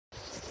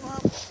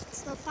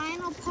it's the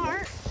final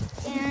part,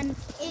 and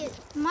it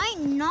might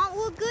not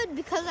look good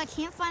because I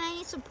can't find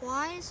any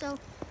supplies. So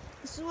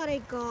this is what I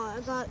got.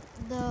 I got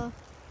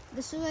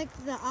this is like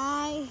the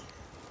eye,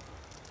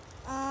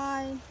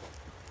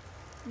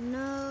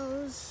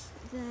 nose,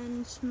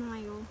 then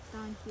smile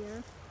down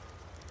here.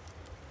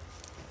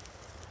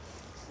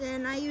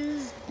 Then I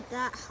use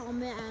that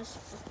helmet as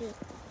it.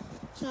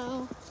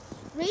 So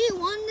rate 1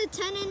 to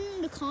 10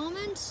 in the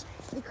comments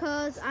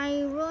because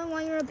I really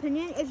want your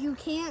opinion. If you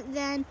can't,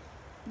 then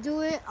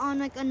do it on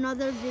like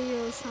another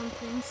video or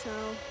something.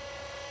 So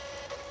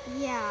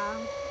yeah,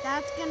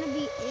 that's gonna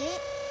be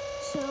it.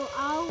 So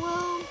I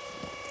will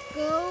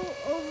go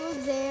over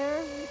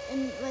there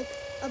in like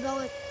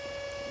about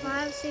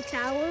 5-6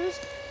 hours,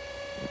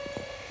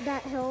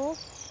 that hill,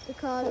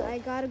 because I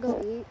gotta go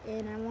eat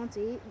and I want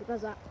to eat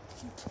because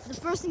the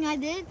first thing I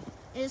did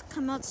is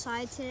come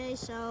outside today,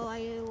 so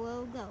I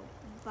will go.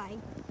 Bye.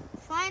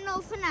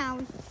 Final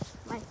finale.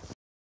 Bye.